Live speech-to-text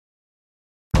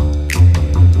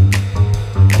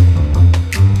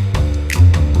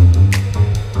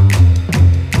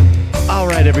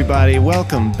everybody.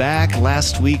 Welcome back.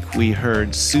 Last week we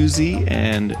heard Susie,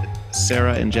 and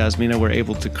Sarah and Jasmina were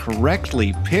able to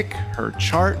correctly pick her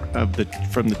chart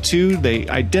from the two. They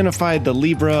identified the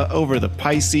Libra over the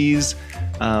Pisces.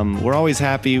 We're always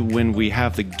happy when we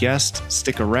have the guest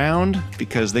stick around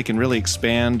because they can really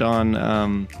expand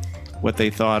on what they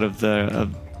thought of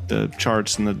the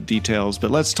charts and the details. But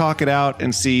let's talk it out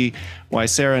and see why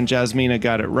Sarah and Jasmina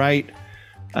got it right.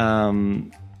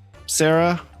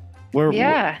 Sarah,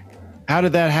 how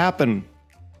did that happen?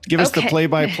 Give us the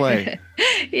play-by-play.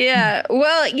 Yeah.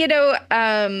 Well,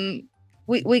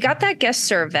 we got that guest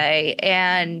survey,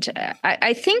 and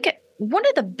I think one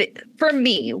of for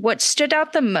me, what stood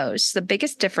out the most, the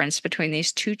biggest difference between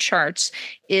these two charts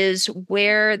is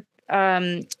where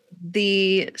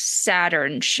the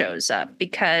Saturn shows up,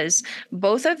 because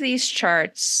both of these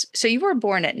charts, so you were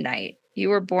born at night. You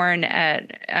were born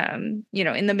at, in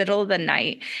the middle of the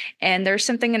night. And there's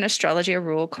something in astrology, a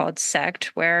rule called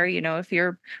sect, where, if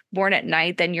you're born at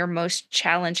night, then your most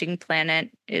challenging planet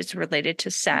is related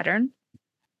to Saturn.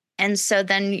 And so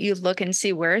then you look and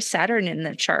see, where is Saturn in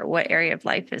the chart? What area of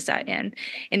life is that in?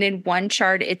 And in one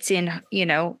chart, it's in,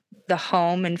 the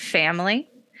home and family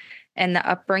and the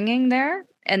upbringing there.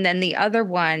 And then the other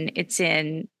one, it's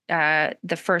in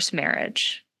the first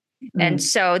marriage. And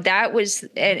so that was,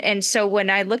 and so when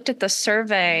I looked at the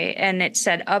survey and it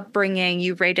said upbringing,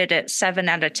 you rated it 7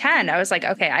 out of 10. I was like,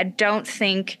 okay, I don't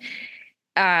think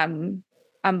I'm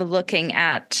looking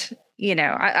at,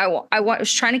 I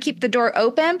was trying to keep the door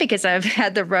open because I've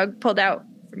had the rug pulled out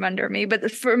from under me.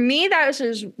 But for me, that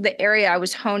was the area I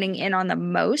was honing in on the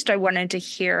most. I wanted to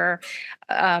hear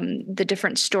the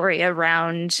different story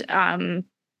around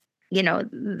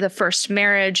the first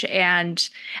marriage. And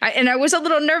I was a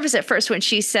little nervous at first when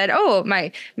she said, oh,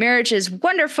 my marriage is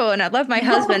wonderful and I love my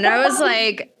husband. I was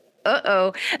like,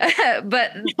 uh-oh.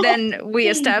 But then we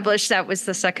established that was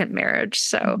the second marriage.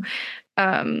 So,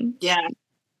 Yeah.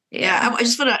 I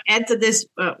just want to add to this.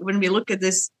 When we look at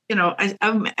this, it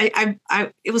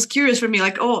was curious for me,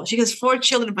 like, oh, she has 4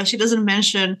 children, but she doesn't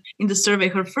mention in the survey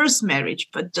her first marriage,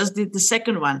 but just the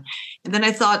second one. And then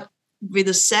I thought, with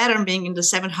the Saturn being in the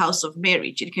 7th house of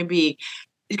marriage, it can be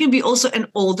also an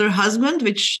older husband,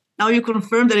 which now you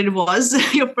confirm that it was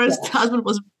your first husband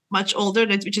was much older,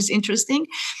 which is interesting.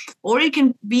 Or it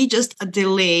can be just a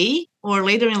delay or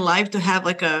later in life to have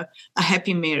like a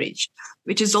happy marriage,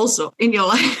 which is also in your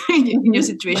life, in your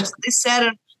situation. So this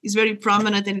Saturn is very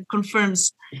prominent, and it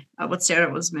confirms what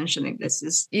Sarah was mentioning. This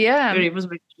is was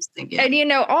very interesting. Yeah.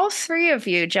 And all three of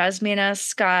you, Jasmina,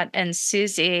 Scott, and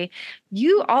Susie,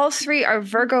 you all three are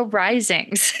Virgo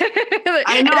risings.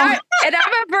 I know. and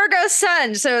I'm a Virgo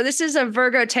sun, so this is a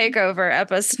Virgo takeover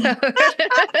episode.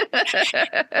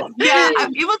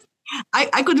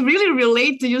 I could really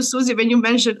relate to you, Susie, when you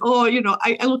mentioned,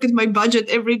 I look at my budget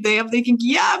every day. I'm thinking,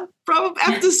 probably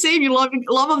I have to say, you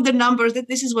love of the numbers. That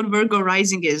this is what Virgo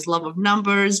rising is: love of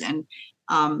numbers, and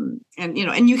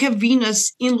you have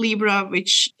Venus in Libra,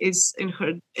 which is in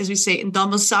her, as we say, in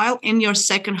domicile in your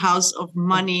 2nd house of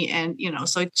money, and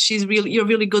so you're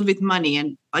really good with money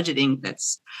and budgeting.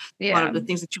 That's one of the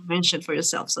things that you mentioned for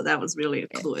yourself. So that was really a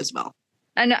clue as well.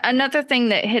 And another thing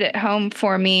that hit it home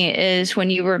for me is when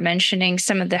you were mentioning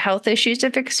some of the health issues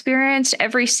I've experienced.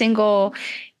 Every single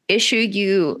issue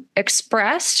you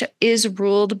expressed is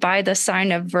ruled by the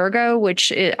sign of Virgo,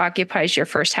 which occupies your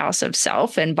 1st house of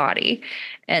self and body.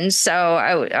 And so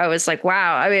I was like,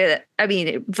 wow. I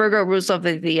mean, Virgo rules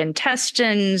over the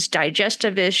intestines,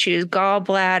 digestive issues,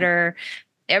 gallbladder,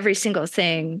 every single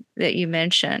thing that you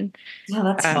mentioned. Oh,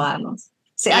 that's fun.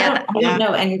 See, I don't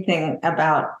know anything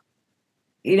about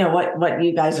what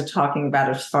you guys are talking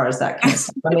about as far as that kind of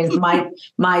stuff. I mean,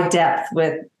 my depth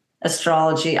with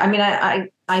astrology. I mean,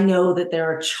 I know that there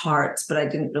are charts, but I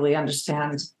didn't really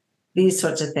understand these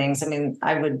sorts of things. I mean,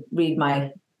 I would read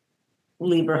my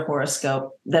Libra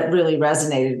horoscope that really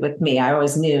resonated with me. I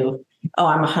always knew,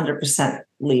 I'm 100%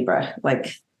 Libra,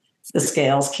 like the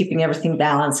scales, keeping everything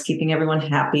balanced, keeping everyone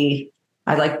happy.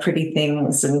 I like pretty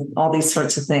things and all these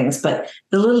sorts of things. But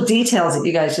the little details that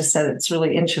you guys just said, it's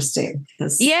really interesting. And,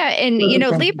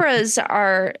 Libras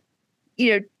are,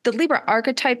 the Libra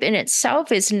archetype in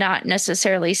itself is not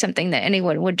necessarily something that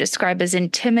anyone would describe as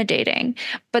intimidating.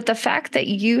 But the fact that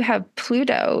you have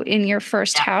Pluto in your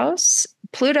 1st house,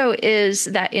 Pluto is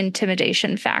that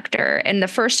intimidation factor. And the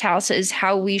 1st house is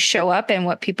how we show up and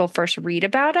what people first read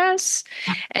about us.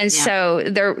 And so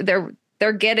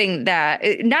they're getting that.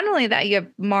 Not only that, you have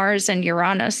Mars and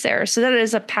Uranus there. So that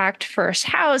is a packed 1st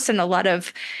house and a lot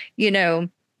of,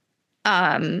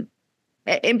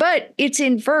 but it's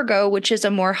in Virgo, which is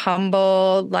a more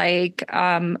humble,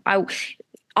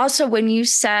 Also, when you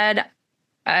said,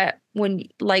 when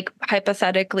like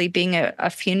hypothetically being a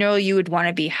funeral, you would want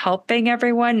to be helping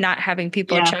everyone, not having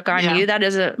people check on you. That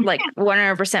is a like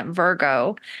 100%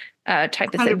 Virgo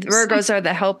type of thing. 100%. Virgos are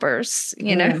the helpers,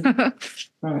 you know?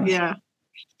 Yeah.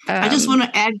 I just want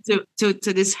to add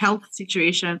to this health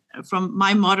situation from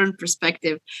my modern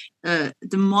perspective. The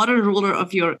modern ruler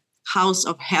of your house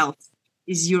of health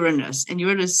is Uranus, and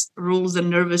Uranus rules the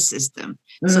nervous system.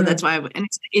 So that's why, and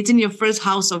it's in your first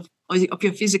house of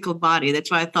your physical body. That's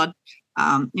why I thought,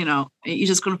 you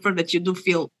just confirmed that you do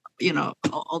feel,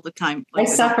 all the time. I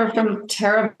suffer from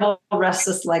terrible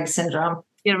restless leg syndrome.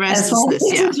 Yeah, restlessness.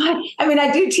 Yeah. I mean,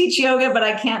 I do teach yoga, but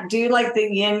I can't do like the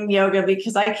yin yoga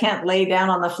because I can't lay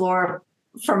down on the floor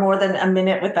for more than a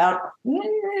minute without.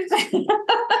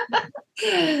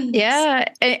 Yeah.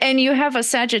 And you have a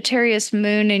Sagittarius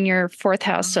moon in your fourth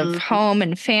house of home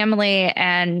and family.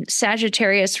 And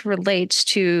Sagittarius relates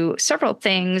to several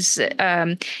things. It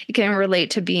can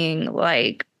relate to being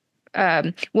like,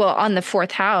 on the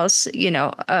fourth house,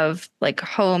 of like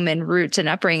home and roots and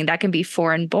upbringing, that can be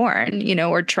foreign born,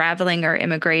 or traveling or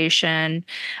immigration.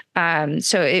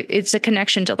 So it's a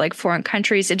connection to like foreign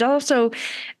countries. It also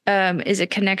is a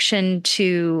connection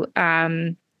to,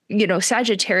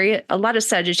 Sagittarius. A lot of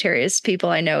Sagittarius people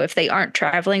I know, if they aren't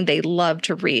traveling, they love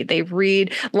to read. They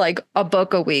read like a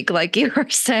book a week, like you were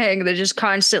saying. They're just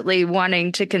constantly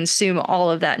wanting to consume all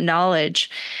of that knowledge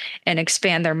and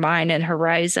expand their mind and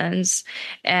horizons.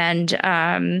 And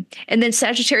then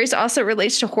Sagittarius also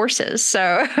relates to horses.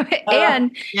 So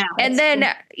then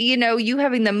you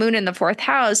having the moon in the fourth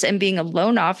house and being a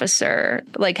loan officer,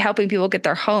 like helping people get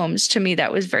their homes, to me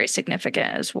that was very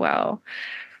significant as well.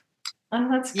 Oh,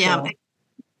 that's cool. Yeah.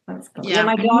 That's cool. Yeah,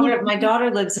 my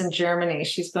daughter lives in Germany.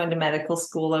 She's going to medical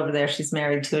school over there. She's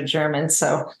married to a German.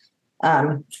 So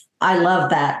I love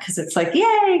that because it's like,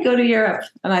 yay, go to Europe.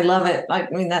 And I love it. I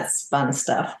mean, that's fun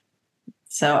stuff.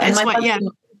 So, and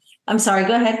I'm sorry,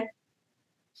 go ahead.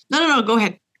 No, go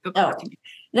ahead. No,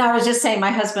 I was just saying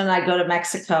my husband and I go to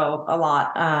Mexico a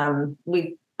lot.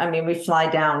 We fly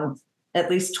down at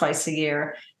least twice a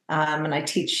year. And I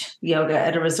teach yoga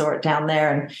at a resort down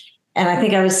there. And I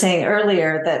think I was saying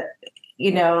earlier that,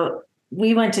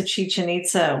 we went to Chichen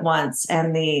Itza once,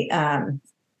 and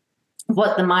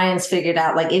what the Mayans figured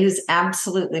out, like, it is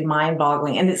absolutely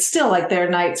mind-boggling. And it's still like there are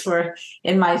nights where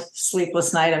in my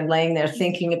sleepless night, I'm laying there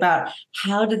thinking about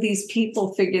how did these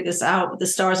people figure this out with the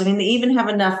stars? I mean, they even have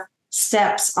enough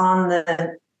steps on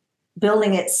the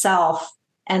building itself,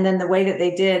 and then the way that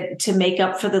they did to make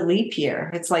up for the leap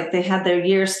year. It's like they had their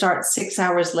year start 6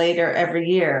 hours later every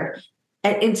year.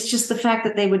 And it's just the fact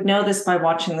that they would know this by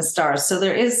watching the stars. So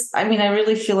there is, I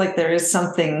really feel like there is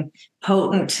something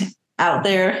potent out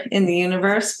there in the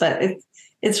universe, but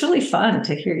it's really fun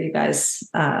to hear you guys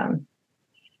talk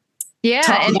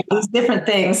about these different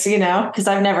things, because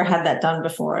I've never had that done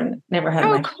before and never had.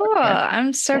 Oh, cool.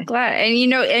 I'm so glad. And,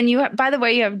 you, by the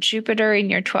way, you have Jupiter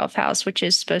in your 12th house, which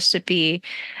is supposed to be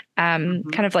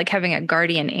kind of like having a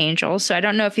guardian angel. So I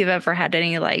don't know if you've ever had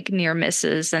any like near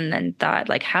misses and then thought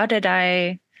like, how did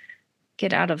I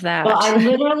get out of that? Well, I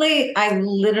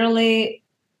literally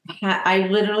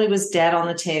was dead on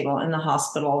the table in the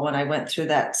hospital when I went through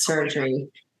that surgery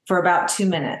for about 2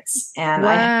 minutes. And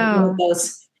I had one of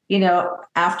those,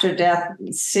 after death,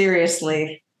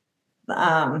 seriously,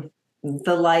 the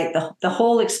light, the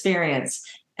whole experience.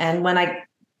 And when I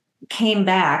came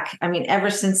back,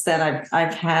 ever since then,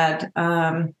 I've had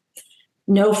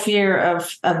no fear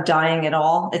of dying at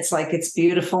all. It's like, it's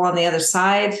beautiful on the other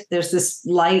side. There's this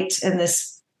light and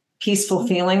this peaceful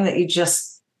feeling that you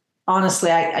just,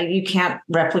 honestly, you can't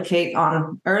replicate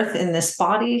on Earth in this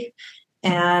body.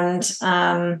 And,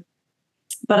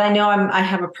 but I know I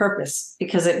have a purpose,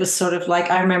 because it was sort of like,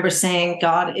 I remember saying,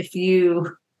 God, if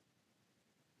you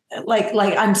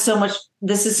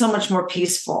this is so much more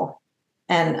peaceful.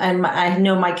 And I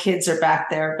know my kids are back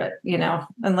there, but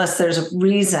unless there's a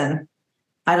reason,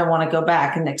 I don't want to go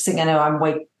back. And next thing I know, I'm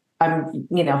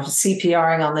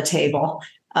CPRing on the table,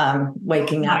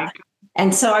 waking up.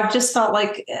 And so I've just felt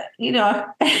like, I don't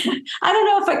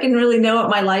know if I can really know what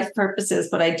my life purpose is,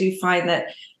 but I do find that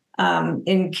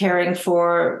in caring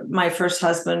for my first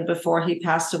husband before he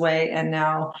passed away, and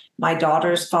now my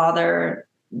daughter's father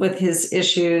with his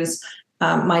issues,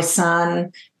 my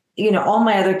son, all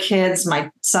my other kids,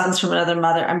 my son's from another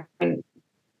mother.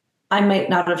 I might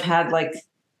not have had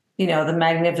the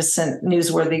magnificent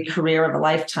newsworthy career of a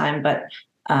lifetime, but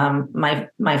my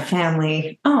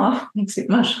family, makes me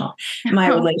emotional. My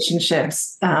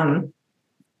relationships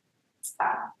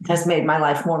has made my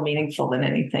life more meaningful than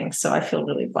anything. So I feel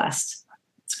really blessed.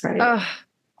 It's great.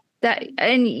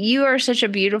 And you are such a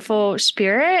beautiful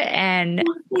spirit, and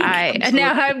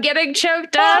now I'm getting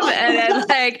choked up,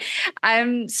 and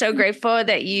I'm so grateful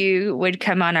that you would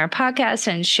come on our podcast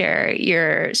and share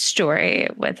your story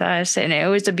with us. And it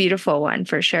was a beautiful one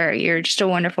for sure. You're just a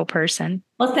wonderful person.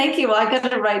 Well, thank you. Well, I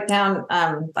got to write down.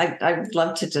 I'd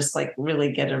love to just like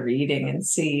really get a reading and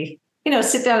see,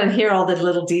 sit down and hear all the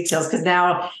little details. Because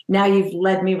now you've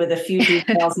led me with a few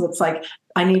details, and it's like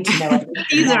I need to know.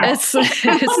 It's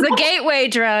the gateway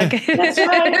drug. That's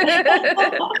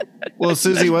right. Well,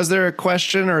 Susie, was there a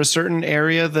question or a certain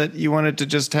area that you wanted to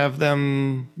just have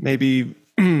them maybe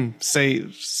say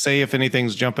if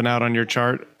anything's jumping out on your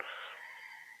chart?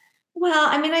 Well,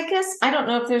 I mean, I guess I don't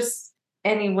know if there's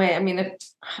any way. I mean,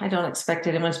 I don't expect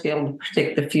anyone to be able to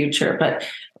predict the future, but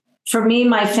for me,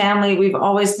 my family, we've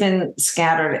always been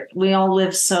scattered. We all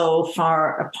live so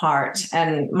far apart.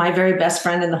 And my very best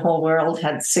friend in the whole world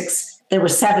there were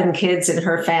 7 kids in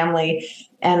her family.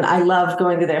 And I love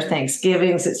going to their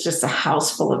Thanksgivings. It's just a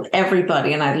house full of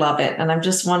everybody, and I love it. And I'm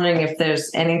just wondering if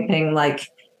there's anything like,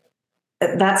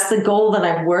 that's the goal that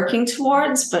I'm working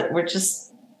towards, but we're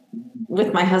just,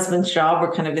 with my husband's job,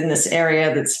 we're kind of in this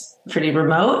area that's pretty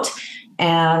remote.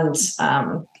 And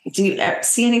do you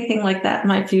see anything like that in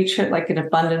my future, like an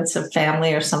abundance of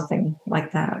family or something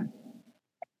like that?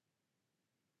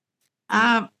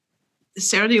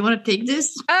 Sarah, do you want to take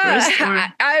this first?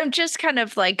 I'm just kind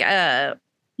of like, I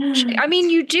mean,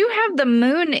 you do have the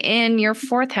moon in your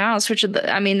 4th house, which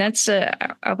that's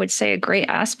I would say a great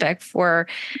aspect for,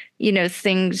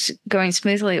 things going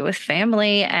smoothly with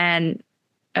family. And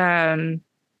I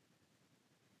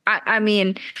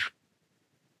mean,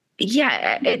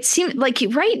 yeah, it seems like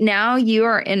right now you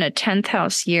are in a 10th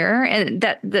house year, and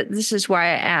that this is why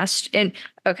I asked. And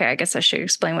okay, I guess I should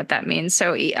explain what that means.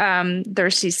 So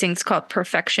there's these things called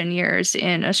perfection years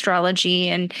in astrology,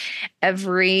 and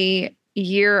every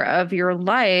year of your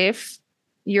life,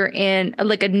 you're in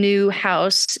like a new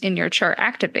house in your chart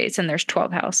activates, and there's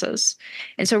 12 houses.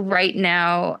 And so right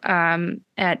now,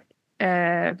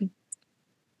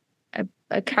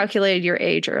 I calculated your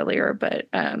age earlier, but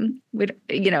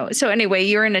so anyway,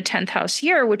 you're in a 10th house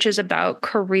year, which is about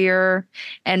career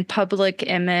and public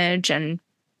image. And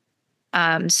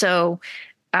so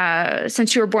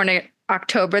since you were born in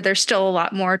October, there's still a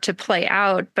lot more to play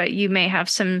out, but you may have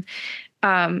some,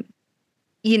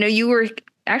 you were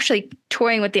actually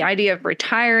toying with the idea of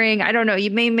retiring. I don't know,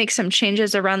 you may make some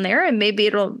changes around there, and maybe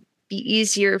it'll be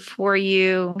easier for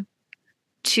you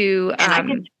to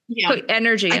put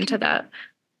energy into that.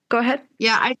 Go ahead.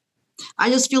 Yeah, I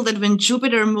just feel that when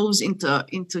Jupiter moves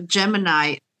into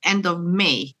Gemini end of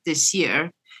May this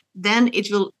year, then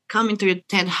it will come into your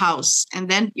 10th house, and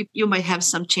then you might have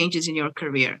some changes in your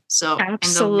career. So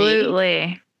absolutely. End of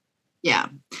May, yeah,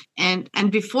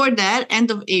 and before that,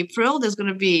 end of April, there's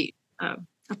going to be a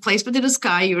placement in the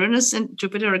sky. Uranus and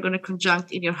Jupiter are going to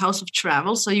conjunct in your house of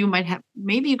travel. So you're going to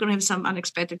have some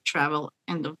unexpected travel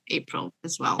end of April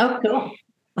as well. Oh, cool.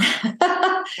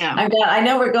 Yeah. I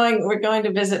know we're going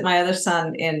to visit my other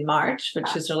son in March,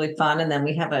 which is really fun. And then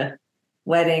we have a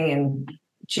wedding in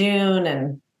June,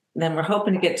 and then we're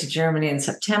hoping to get to Germany in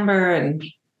September and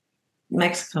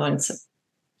Mexico in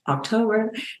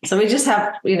October. So we just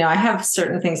have, I have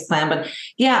certain things planned, but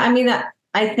yeah, I mean,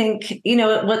 I think,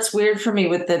 what's weird for me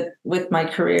with my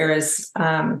career is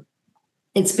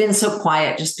it's been so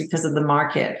quiet just because of the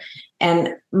market.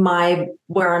 And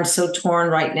where I'm so torn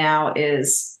right now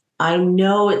is I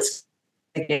know it's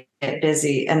going to get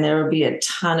busy and there will be a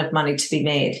ton of money to be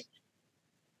made.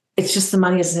 It's just the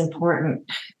money isn't important.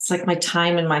 It's like my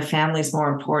time and my family is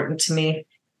more important to me.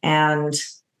 And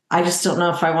I just don't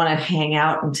know if I want to hang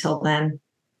out until then.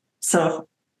 So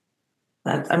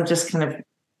I'm just kind of,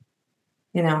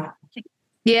 Yeah.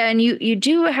 And you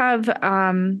do have,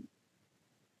 I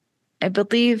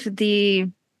believe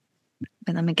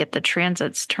let me get the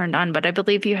transits turned on, but I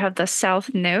believe you have the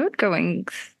South Node going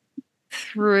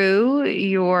through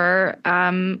your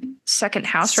second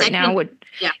house right now.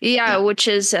 Which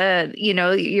is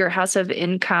your house of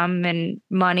income and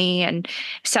money. And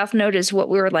South Node is what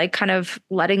we were like kind of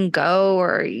letting go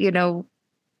or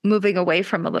moving away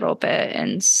from a little bit.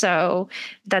 And so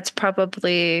that's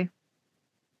probably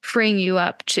freeing you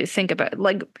up to think about,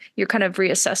 like, you're kind of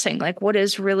reassessing, like, what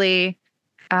is really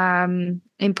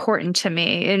important to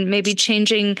me, and maybe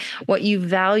changing what you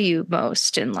value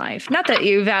most in life. Not that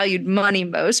you valued money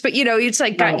most, but it's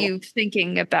like got you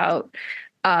thinking about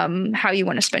how you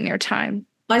want to spend your time.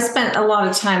 I spent a lot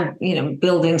of time,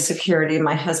 building security.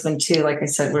 My husband too, like I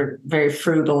said, we're very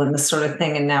frugal in this sort of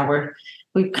thing. And now we're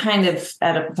we've kind of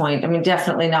at a point, I mean,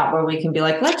 definitely not where we can be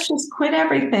like, let's just quit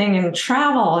everything and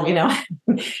travel. You know,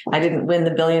 I didn't win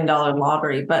the $1 billion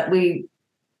lottery, but we,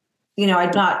 you know,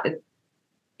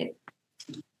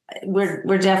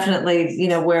 we're definitely, you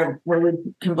know, where we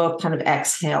can both kind of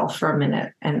exhale for a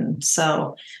minute. And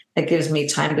so it gives me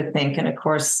time to think. And of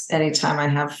course, anytime I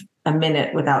have a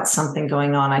minute without something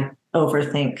going on, I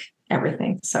overthink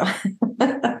everything. So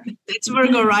it's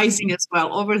Virgo rising as well,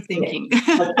 overthinking.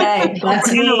 Okay, that's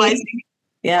overanalyzing.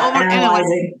 Yeah,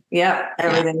 overanalyzing. Yeah,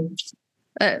 everything.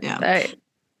 I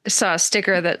saw a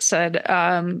sticker that said,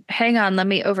 hang on, let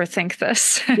me overthink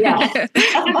this. Yeah.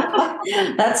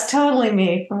 That's totally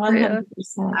me.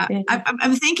 100%.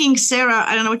 I'm thinking, Sarah,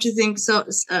 I don't know what you think. So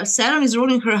Saturn is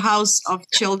ruling her house of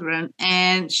children,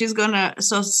 and she's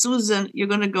so Susan, you're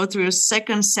gonna go through your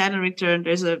second Saturn return.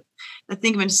 I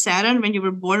think when you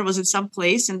were born, was in some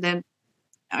place, and then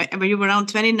when you were around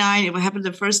 29, it will happen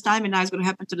the first time, and now it's going to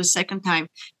happen to the second time.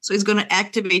 So it's going to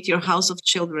activate your house of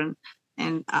children.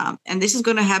 And this is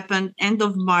going to happen end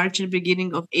of March and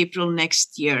beginning of April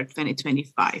next year,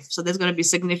 2025. So there's going to be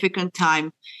significant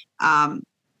time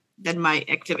that might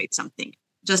activate something.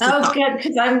 Just good,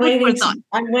 because I'm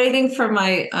waiting for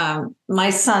my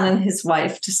son and his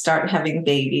wife to start having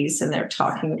babies, and they're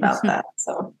talking about that.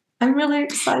 So I'm really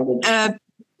excited.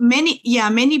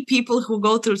 Many people who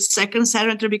go through second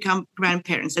Saturn to become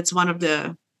grandparents. That's one of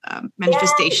the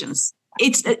manifestations.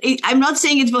 I'm not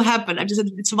saying it will happen. I'm just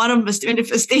it's one of the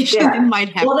manifestations. Yeah. It might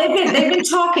happen. Well, they've been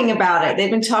talking about it.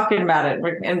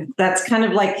 And that's kind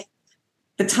of like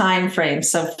the time frame.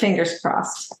 So fingers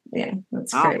crossed. Yeah,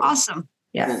 that's great. Awesome.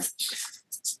 Yeah.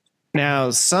 Now,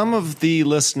 some of the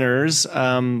listeners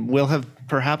will have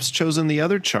perhaps chosen the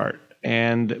other chart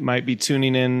and might be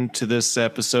tuning in to this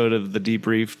episode of the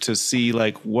debrief to see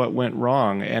like what went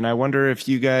wrong. And I wonder if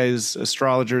you guys,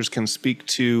 astrologers, can speak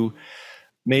to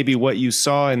maybe what you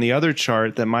saw in the other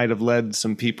chart that might have led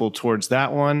some people towards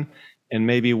that one, and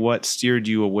maybe what steered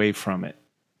you away from it.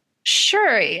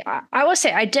 Sure. I will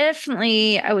say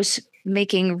I was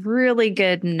making really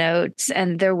good notes,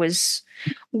 and there was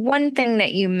one thing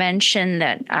that you mentioned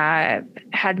that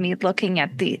had me looking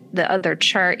at the other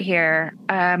chart here.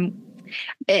 And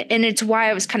it's why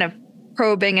I was kind of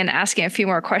probing and asking a few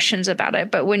more questions about it.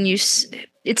 But when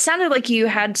it sounded like you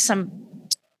had some,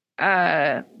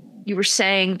 you were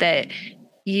saying that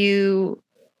you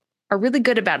are really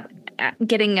good about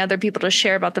getting other people to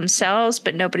share about themselves,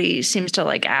 but nobody seems to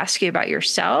like ask you about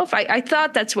yourself. I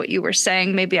thought that's what you were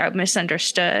saying. Maybe I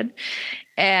misunderstood.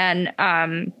 And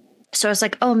so I was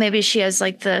like, oh, maybe she has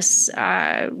like this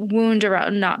wound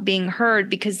around not being heard,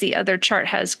 because the other chart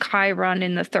has Chiron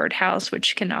in the third house,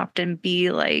 which can often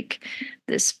be like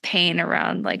this pain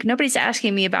around like nobody's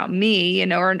asking me about me, you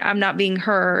know, or I'm not being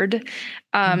heard.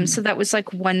 So that was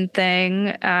like one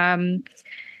thing.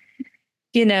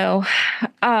 You know,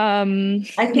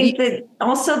 I think that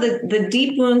also the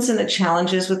deep wounds and the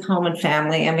challenges with home and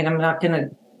family. I mean, I'm not going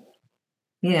to,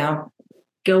 you know,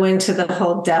 go into the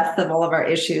whole depth of all of our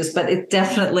issues, but it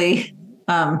definitely,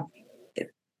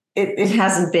 it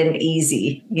hasn't been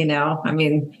easy, you know. I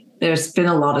mean, there's been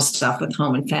a lot of stuff with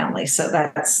home and family. So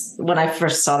that's when I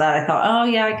first saw that, I thought, oh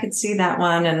yeah, I could see that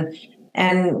one.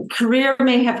 And career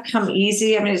may have come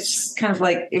easy. I mean, it's just kind of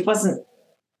like, it wasn't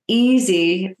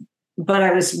easy, but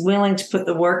I was willing to put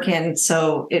the work in.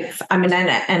 So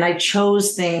and I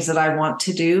chose things that I want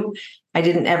to do. I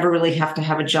didn't ever really have to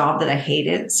have a job that I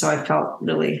hated. So I felt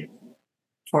really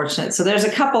fortunate. So there's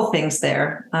a couple things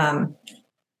there. I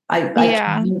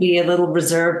can be a little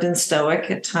reserved and stoic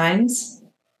at times.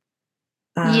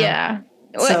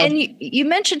 Well, and you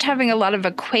mentioned having a lot of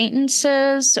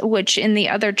acquaintances, which in the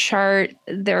other chart,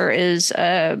 there is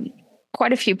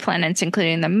quite a few planets,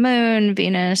 including the moon,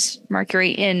 Venus,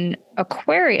 Mercury in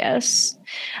Aquarius,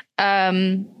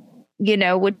 you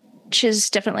know, which is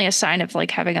definitely a sign of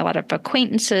like having a lot of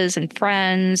acquaintances and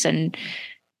friends. And,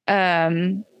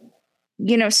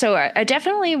 you know, so I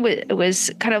definitely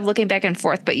was kind of looking back and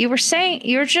forth, but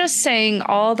you're just saying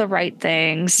all the right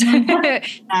things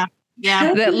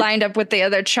that lined up with the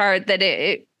other chart that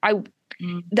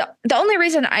the only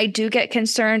reason I do get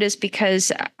concerned is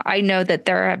because I know that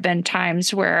there have been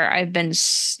times where I've been,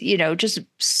 you know, just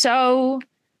so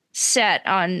set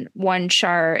on one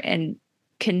chart and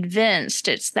convinced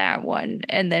it's that one,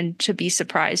 and then to be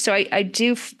surprised. So I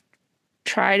do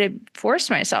try to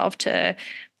force myself to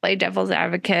play devil's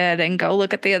advocate and go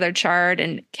look at the other chart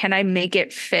and can I make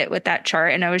it fit with that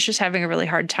chart? And I was just having a really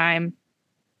hard time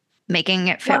making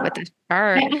it fit with this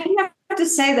chart. I have to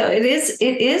say though, it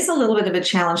is a little bit of a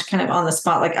challenge kind of on the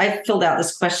spot. Like I filled out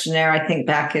this questionnaire, I think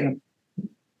back in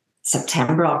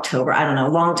September, October, I don't know, a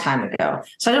long time ago.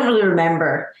 So I don't really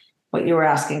remember what you were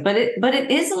asking, but it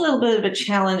is a little bit of a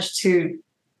challenge to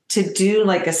do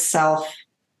like a self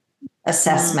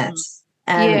assessment.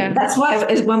 And that's why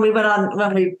when we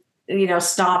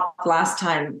stopped last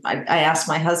time, I asked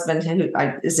my husband, who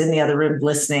is in the other room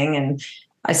listening, and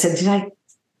I said,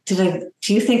 do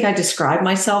you think I described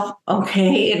myself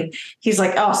okay? And he's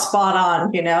like, oh, spot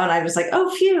on, and I was like,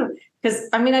 oh, phew. Because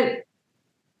I mean, I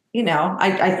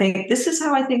think this is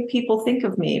how I think people think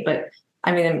of me, but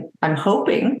I mean, I'm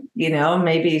hoping,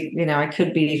 maybe, I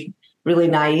could be really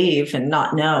naive and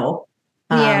not know.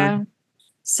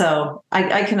 So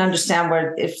I can understand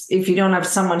where if you don't have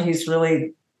someone who's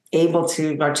really able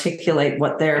to articulate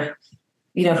what they're,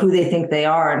 who they think they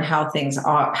are and how things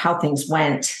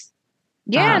went.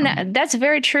 Yeah, and that's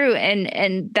very true.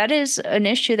 And that is an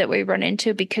issue that we run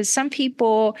into, because some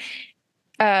people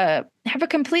have a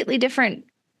completely different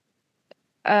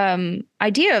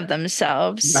idea of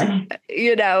themselves, right.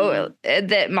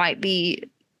 That might be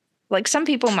like, some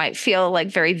people might feel like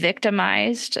very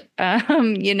victimized,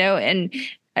 and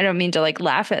I don't mean to like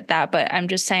laugh at that, but I'm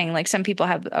just saying, like, some people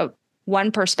have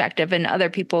one perspective and other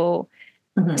people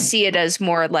see it as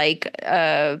more like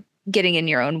getting in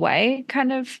your own way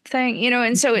kind of thing,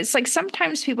 and so it's like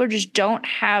sometimes people just don't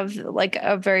have like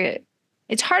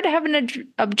it's hard to have an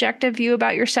objective view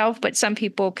about yourself, but some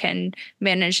people can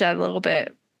manage that a little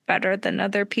bit better than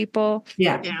other people.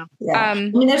 Yeah. I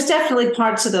mean, there's definitely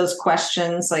parts of those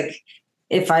questions, like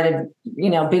if I'd have,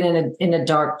 been in a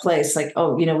dark place, like,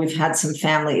 oh, we've had some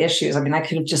family issues. I mean, I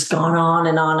could have just gone on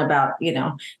and on about,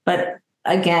 but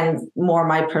again, more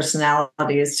my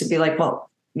personality is to be like,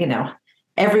 well,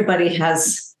 everybody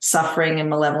has suffering and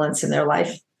malevolence in their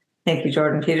life. Thank you,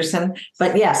 Jordan Peterson.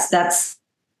 But yes, that's,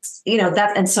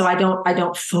 that. And so I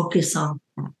don't focus on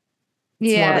that.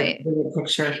 It's more the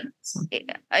picture. So.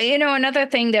 Another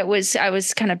thing that I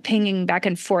was kind of pinging back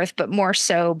and forth, but more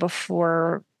so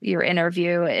before your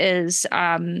interview, is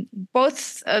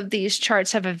both of these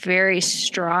charts have a very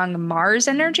strong Mars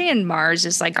energy, and Mars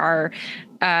is like our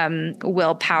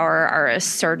willpower, our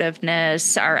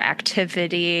assertiveness, our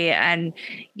activity, and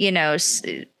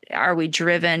are we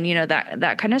driven,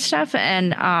 that kind of stuff.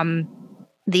 And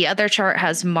the other chart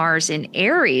has Mars in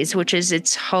Aries, which is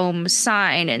its home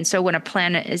sign. And so when a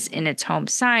planet is in its home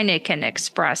sign, it can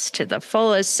express to the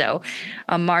fullest. So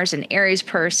a Mars in Aries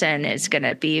person is going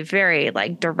to be very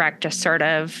like direct,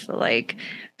 assertive, like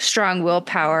strong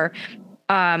willpower,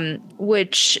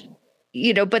 which,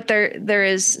 but there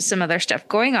is some other stuff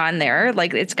going on there.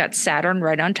 Like it's got Saturn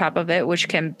right on top of it, which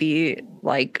can be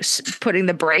like putting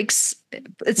the brakes.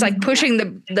 It's like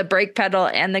pushing the brake pedal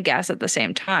and the gas at the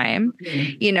same time.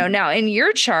 Now in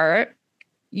your chart,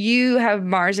 you have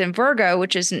Mars in Virgo,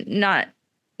 which is not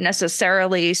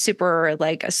necessarily super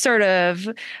like assertive,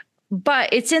 but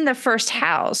it's in the first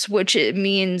house, which it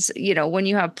means, when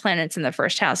you have planets in the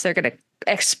first house, they're going to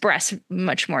express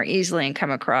much more easily and come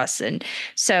across. And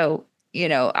so,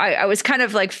 I was kind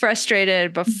of like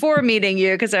frustrated before meeting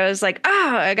you, because I was like,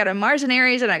 I got a Mars in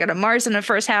Aries and I got a Mars in the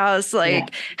first house.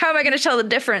 Like, how am I going to tell the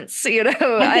difference? I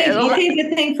think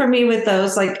the thing for me with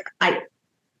those, like, I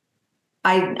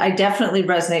definitely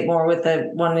resonate more with the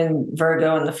one in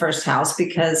Virgo in the first house,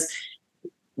 because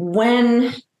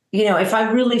when, if I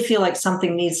really feel like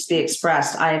something needs to be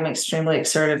expressed, I am extremely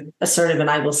assertive, and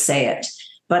I will say it.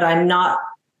 But I know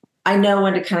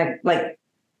when to kind of like,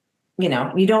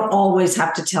 you don't always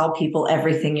have to tell people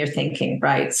everything you're thinking,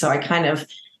 right? So I can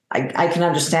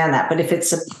understand that. But if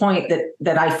it's a point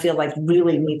that I feel like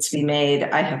really needs to be made,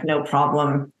 I have no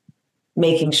problem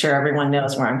making sure everyone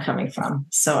knows where I'm coming from.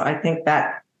 So I think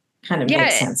that kind of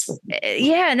makes sense with me.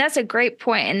 Yeah, and that's a great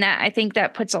point. And that, I think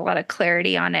that puts a lot of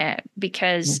clarity on it,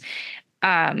 because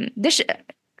this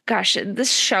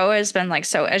show has been like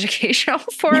so educational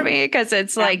for me, because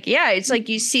it's like, it's like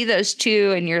you see those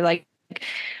two and you're like,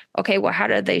 okay, well, how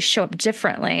do they show up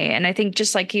differently? And I think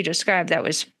just like you described, that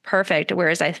was perfect.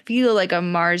 Whereas I feel like a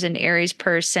Mars and Aries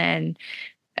person,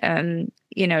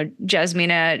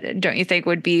 Jasmina, don't you think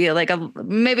would be like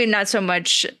maybe not so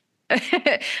much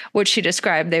what she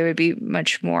described, they would be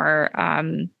much more,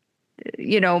 Mars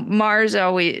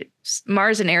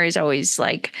and Aries always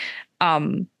like,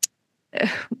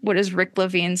 what does Rick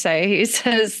Levine say? He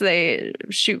says they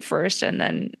shoot first and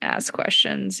then ask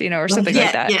questions, or something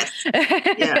like that. Yes.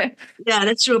 Yeah,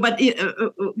 that's true. But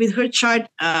with her chart,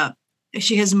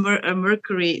 she has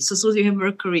Mercury. So you have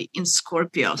Mercury in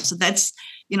Scorpio. So that's,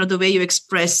 the way you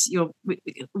express your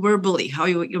verbally, how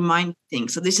your mind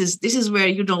thinks. So this is where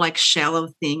you don't like shallow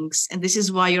things. And this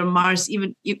is why your Mars,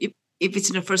 even if it's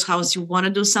in the first house, you want to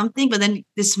do something, but then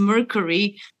this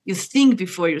Mercury, you think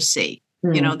before you say.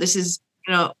 This is,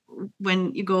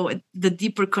 when you go at the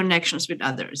deeper connections with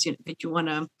others, that you want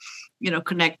to,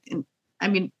 connect. And I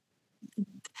mean,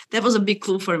 that was a big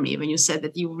clue for me when you said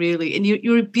that you really, and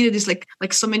you repeated this like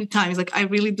so many times, like, I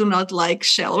really do not like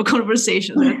shallow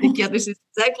conversations. And I think, this is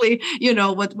exactly,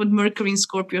 what Mercury in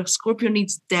Scorpio. Scorpio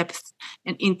needs depth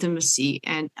and intimacy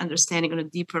and understanding on a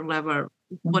deeper level.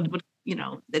 What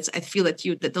that's, I feel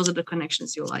that those are the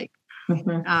connections you like.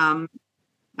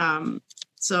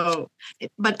 So,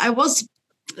 but I was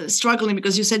struggling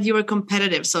because you said you were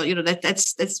competitive. So,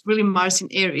 that's really Mars in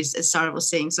Aries, as Sarah was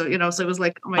saying. So, so it was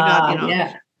like, oh my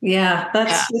God, Yeah,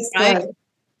 that's just right.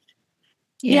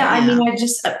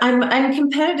 I mean, I'm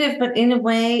competitive, but in a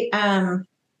way,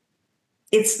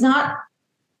 it's not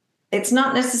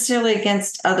necessarily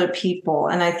against other people.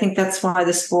 And I think that's why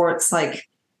the sports like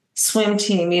swim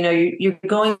team, you're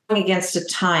going against a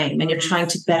time and you're trying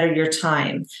to better your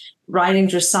time. Riding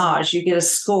dressage, you get a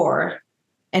score.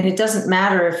 And it doesn't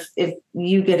matter if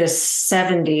you get a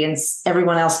 70 and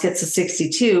everyone else gets a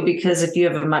 62, because if you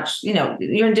have a much,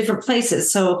 you're in different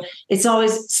places. So it's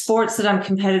always sports that I'm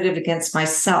competitive against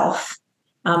myself.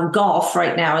 Golf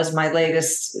right now is my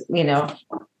latest,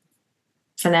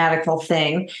 fanatical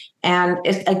thing. And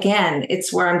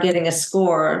it's where I'm getting a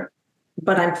score,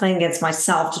 but I'm playing against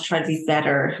myself to try to be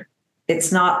better.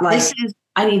 It's not like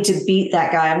I need to beat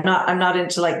that guy. I'm not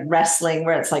into like wrestling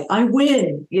where it's like, I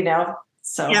win,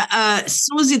 So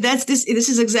Susie, this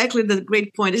is exactly the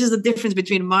great point. This is the difference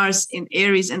between Mars in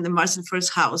Aries and the Mars in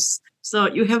first house. So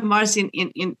you have Mars in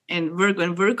Virgo,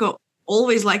 and Virgo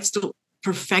always likes to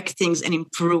perfect things and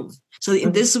improve. So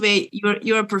in this way,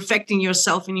 you're perfecting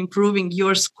yourself and improving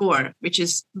your score, which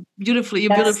is beautifully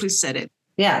said it.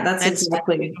 Yeah, that's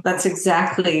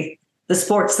exactly the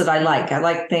sports that I like. I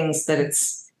like things that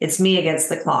it's me against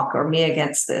the clock or me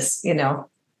against this,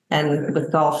 and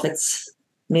with golf, it's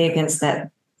me against that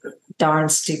darn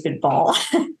stupid ball.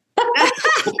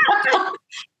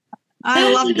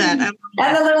 I love that.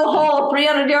 And the little hole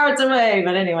 300 yards away.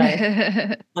 But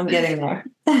anyway, I'm getting there.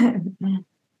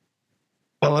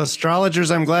 Well, astrologers,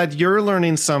 I'm glad you're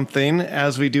learning something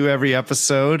as we do every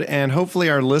episode. And hopefully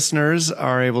our listeners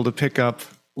are able to pick up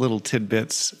little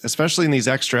tidbits, especially in these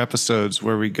extra episodes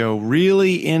where we go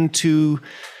really into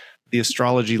the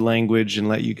astrology language and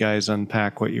let you guys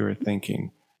unpack what you were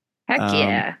thinking. Heck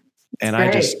yeah. And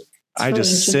I just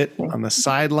sit on the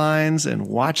sidelines and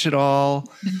watch it all.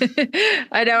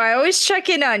 I know. I always check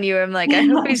in on you. I'm like, I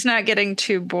hope he's not getting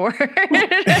too bored.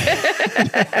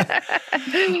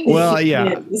 Well,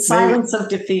 yeah. The silence of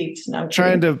defeat. No, I'm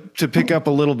trying to pick up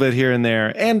a little bit here and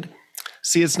there. And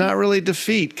see, it's not really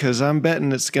defeat because I'm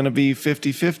betting it's going to be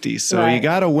 50-50. So you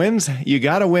got to win. You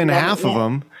got to win half of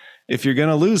them. If you're going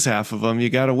to lose half of them, you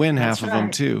got to win half of them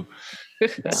too.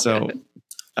 So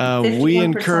we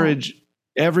encourage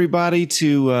everybody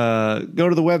to go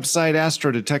to the website,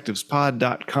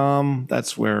 astrodetectivespod.com.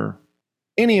 That's where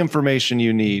any information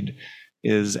you need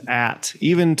is at,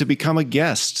 even to become a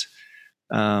guest.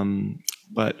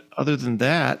 But other than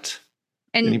that.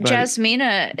 And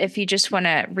Jasmina, if you just want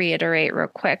to reiterate real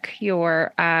quick,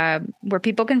 your where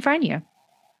people can find you.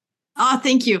 Oh,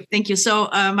 thank you. So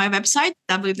my website,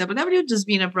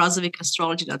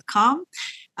 www.jasminabrozovicastrology.com.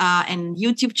 And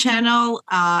YouTube channel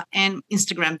and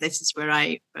Instagram. This is where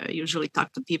I usually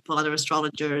talk to people, other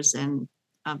astrologers, and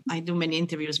I do many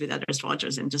interviews with other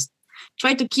astrologers and just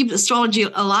try to keep astrology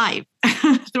alive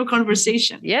through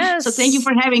conversation. Yes. So thank you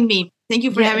for having me. Thank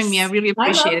you for having me. I really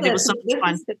appreciate it. It was so much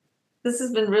fun. This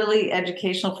has been really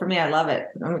educational for me. I love it.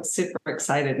 I'm super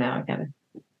excited now again.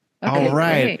 Okay, all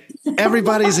right.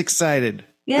 Everybody's excited.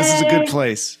 Yay. This is a good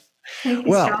place.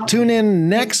 Well, tune in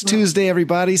next Tuesday,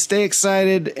 everybody. Stay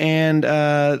excited and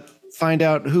find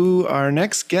out who our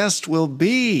next guest will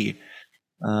be.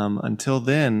 Until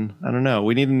then, I don't know.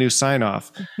 We need a new sign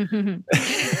off.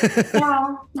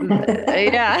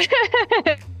 Yeah.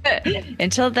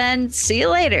 Until then, see you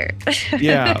later.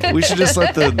 Yeah, we should just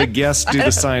let the guests do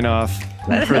the sign off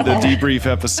for the debrief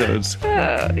episodes.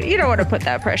 You don't want to put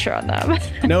that pressure on them.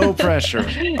 No pressure.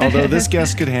 Although this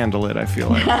guest could handle it, I feel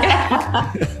like.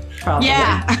 Probably.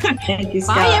 Yeah. Thank you,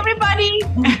 Scott. Bye, everybody.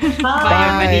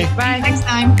 Bye. Bye. Next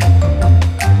time.